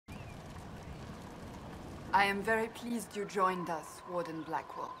I am very pleased you joined us, Warden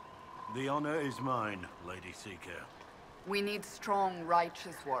Blackwall. The honor is mine, Lady Seeker. We need strong,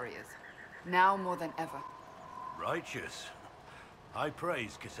 righteous warriors. Now more than ever. Righteous? I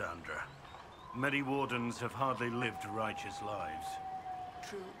praise Cassandra. Many wardens have hardly lived righteous lives.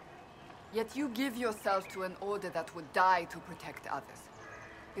 True. Yet you give yourself to an order that would die to protect others.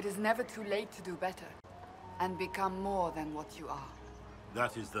 It is never too late to do better, and become more than what you are.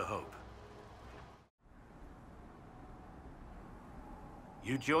 That is the hope.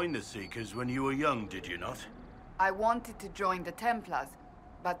 You joined the Seekers when you were young, did you not? I wanted to join the Templars,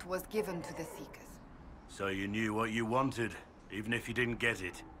 but was given to the Seekers. So you knew what you wanted, even if you didn't get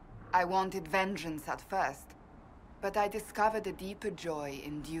it. I wanted vengeance at first, but I discovered a deeper joy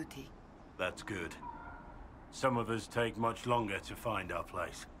in duty. That's good. Some of us take much longer to find our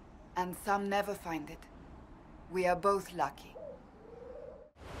place. And some never find it. We are both lucky.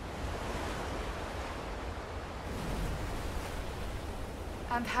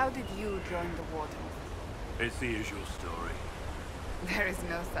 And how did you join the Wardens? It's the usual story. There is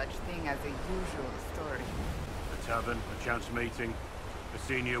no such thing as a usual story. A tavern, a chance meeting, a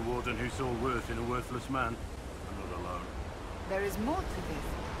senior warden who saw worth in a worthless man. I'm not alone. There is more to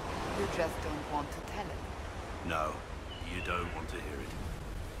this. You just don't want to tell it. No, you don't want to hear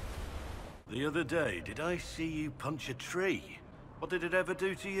it. The other day, did I see you punch a tree? What did it ever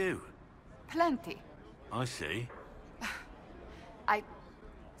do to you? Plenty. I see. I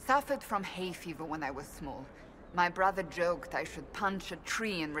suffered from hay fever when I was small. My brother joked I should punch a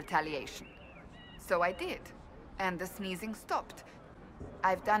tree in retaliation. So I did, and the sneezing stopped.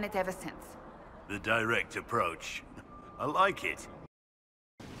 I've done it ever since. The direct approach. I like it.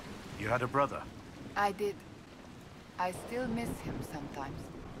 You had a brother? I did. I still miss him sometimes.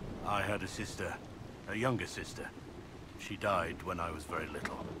 I had a sister. A younger sister. She died when I was very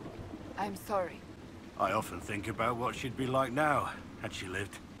little. I'm sorry. I often think about what she'd be like now, had she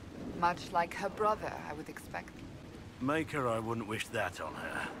lived. Much like her brother, I would expect. Maker, I wouldn't wish that on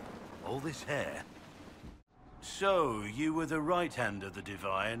her. All this hair. So, you were the right hand of the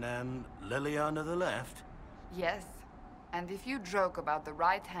Divine and Leliana the left? Yes. And if you joke about the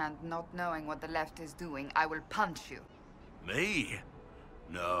right hand not knowing what the left is doing, I will punch you. Me?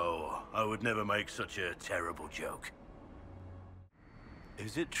 No, I would never make such a terrible joke.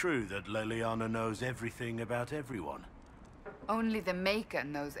 Is it true that Leliana knows everything about everyone? Only the Maker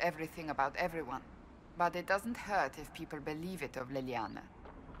knows everything about everyone. But it doesn't hurt if people believe it of Leliana.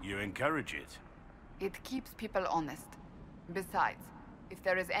 You encourage it? It keeps people honest. Besides, if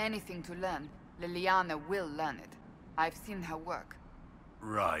there is anything to learn, Leliana will learn it. I've seen her work.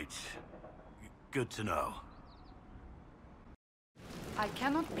 Right. Good to know. I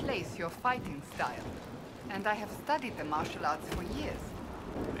cannot place your fighting style, and I have studied the martial arts for years.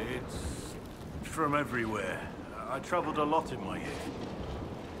 It's from everywhere. I traveled a lot in my youth.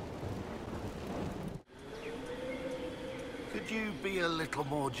 Could you be a little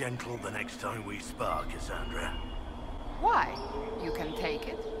more gentle the next time we spar, Cassandra? Why? You can take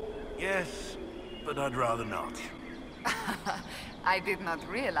it? Yes, but I'd rather not. I did not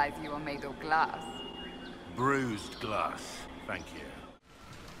realize you were made of glass. Bruised glass, thank you.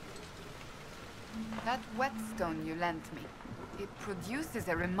 That whetstone you lent me, it produces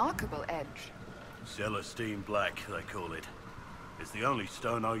a remarkable edge. Celestine Black, they call it. It's the only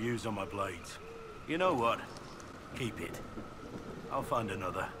stone I'll use on my blades. You know what? Keep it. I'll find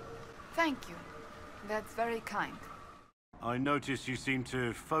another. Thank you. That's very kind. I notice you seem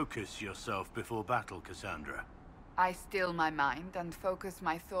to focus yourself before battle, Cassandra. I still my mind and focus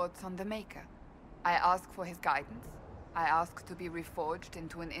my thoughts on the Maker. I ask for his guidance. I ask to be reforged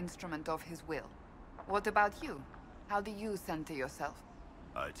into an instrument of his will. What about you? How do you center yourself?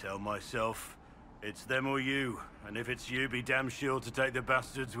 I tell myself, it's them or you, and if it's you, be damn sure to take the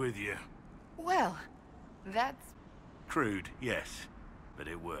bastards with you. Well, that's... Crude, yes, but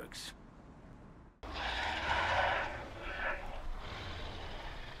it works.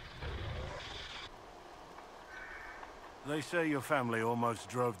 They say your family almost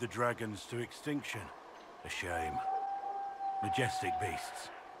drove the dragons to extinction. A shame. Majestic beasts.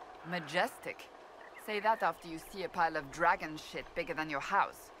 Majestic? Say that after you see a pile of dragon shit bigger than your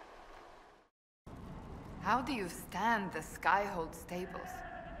house. How do you stand the Skyhold stables?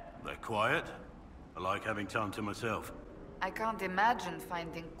 They're quiet. I like having time to myself. I can't imagine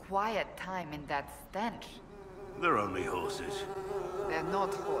finding quiet time in that stench. They're only horses. They're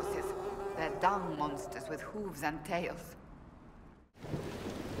not horses. They're dung monsters with hooves and tails.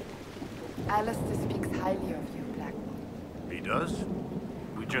 Alistair speaks highly of you, Blackwall. He does?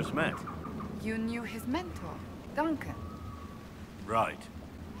 We just met. You knew his mentor, Duncan. Right.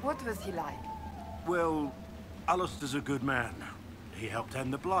 What was he like? Well, Alistair's a good man. He helped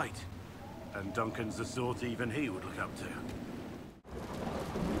end the Blight. And Duncan's the sort even he would look up to.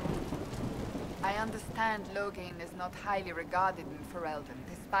 I understand Loghain is not highly regarded in Ferelden,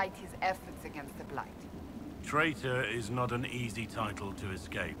 despite his efforts against the Blight. Traitor is not an easy title to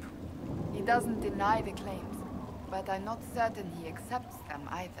escape. He doesn't deny the claims, but I'm not certain he accepts them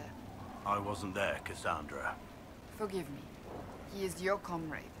either. I wasn't there, Cassandra. Forgive me. He is your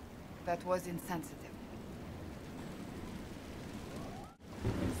comrade. That was insensitive.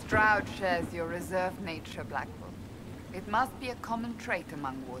 Stroud shares your reserved nature, Blackwall. It must be a common trait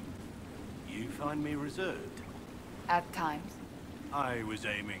among Wardens. You find me reserved? At times. I was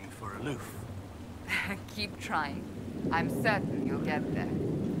aiming for aloof. Keep trying. I'm certain you'll get there.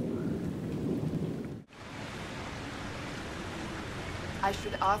 I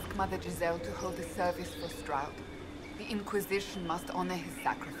should ask Mother Giselle to hold a service for Stroud. The Inquisition must honor his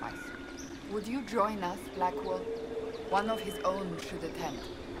sacrifice. Would you join us, Blackwall? One of his own should attend.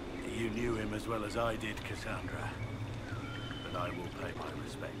 You knew him as well as I did, Cassandra. But I will pay my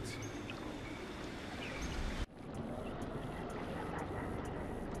respects.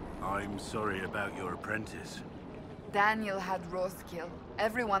 I'm sorry about your apprentice. Daniel had raw skill.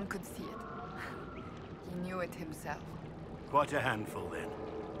 Everyone could see it. He knew it himself. Quite a handful, then.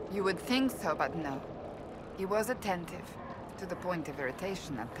 You would think so, but no. He was attentive, to the point of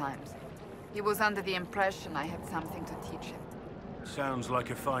irritation at times. He was under the impression I had something to teach him. Sounds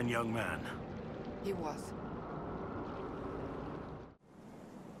like a fine young man. He was.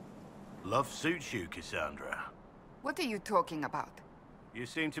 Love suits you, Cassandra. What are you talking about? You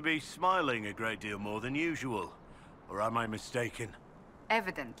seem to be smiling a great deal more than usual. Or am I mistaken?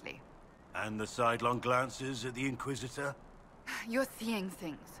 Evidently. And the sidelong glances at the Inquisitor? You're seeing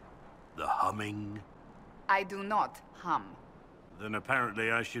things. The humming? I do not hum. Then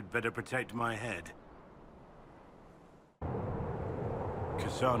apparently I should better protect my head.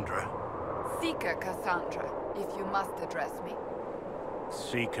 Cassandra. Seeker Cassandra, if you must address me.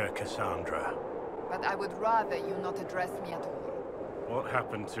 Seeker Cassandra. But I would rather you not address me at all. What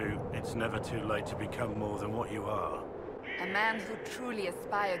happened to "it's never too late to become more than what you are"? A man who truly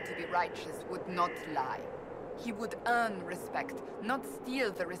aspired to be righteous would not lie. He would earn respect, not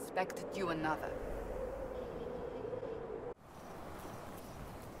steal the respect due another.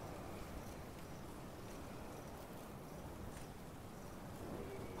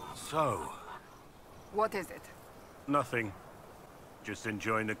 So... What is it? Nothing. Just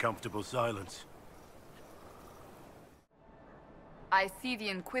enjoying the comfortable silence. I see the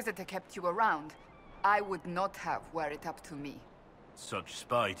Inquisitor kept you around. I would not have were it up to me. Such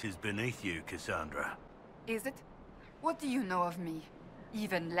spite is beneath you, Cassandra. Is it? What do you know of me?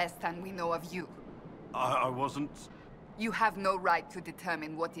 Even less than we know of you. I wasn't... You have no right to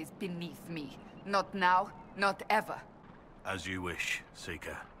determine what is beneath me. Not now, not ever. As you wish,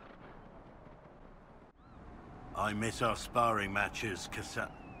 Seeker. I miss our sparring matches,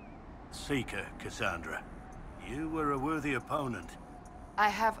 Seeker, Cassandra. You were a worthy opponent. I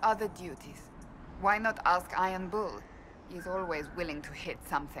have other duties. Why not ask Iron Bull? He's always willing to hit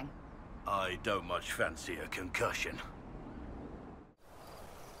something. I don't much fancy a concussion.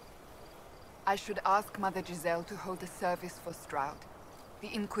 I should ask Mother Giselle to hold a service for Stroud. The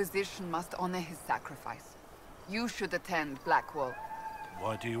Inquisition must honor his sacrifice. You should attend, Blackwall.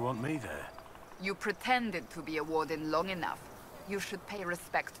 Why do you want me there? You pretended to be a warden long enough. You should pay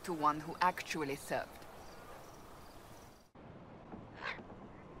respect to one who actually served.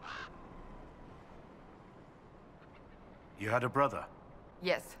 You had a brother?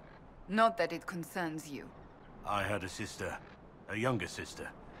 Yes. Not that it concerns you. I had a sister. A younger sister.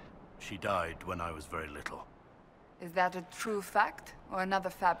 She died when I was very little. Is that a true fact, or another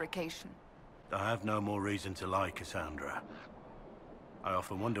fabrication? I have no more reason to lie, Cassandra. I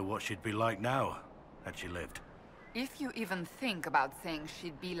often wonder what she'd be like now, had she lived. If you even think about saying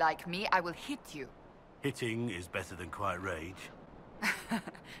she'd be like me, I will hit you. Hitting is better than quiet rage.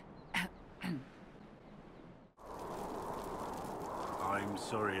 I'm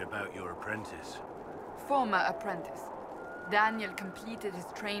sorry about your apprentice. Former apprentice. Daniel completed his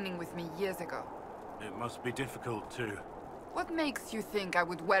training with me years ago. It must be difficult too. What makes you think I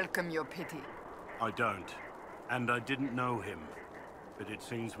would welcome your pity? I don't. And I didn't know him. But it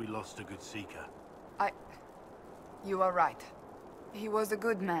seems we lost a good seeker. You are right. He was a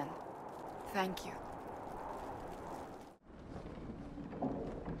good man. Thank you.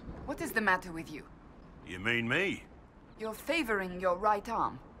 What is the matter with you? You mean me? You're favoring your right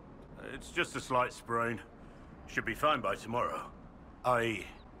arm. It's just a slight sprain. Should be fine by tomorrow. I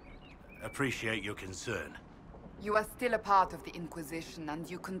appreciate your concern. You are still a part of the Inquisition, and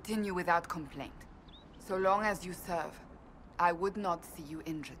you continue without complaint. So long as you serve, I would not see you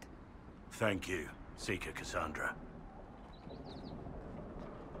injured. Thank you, Seeker Cassandra.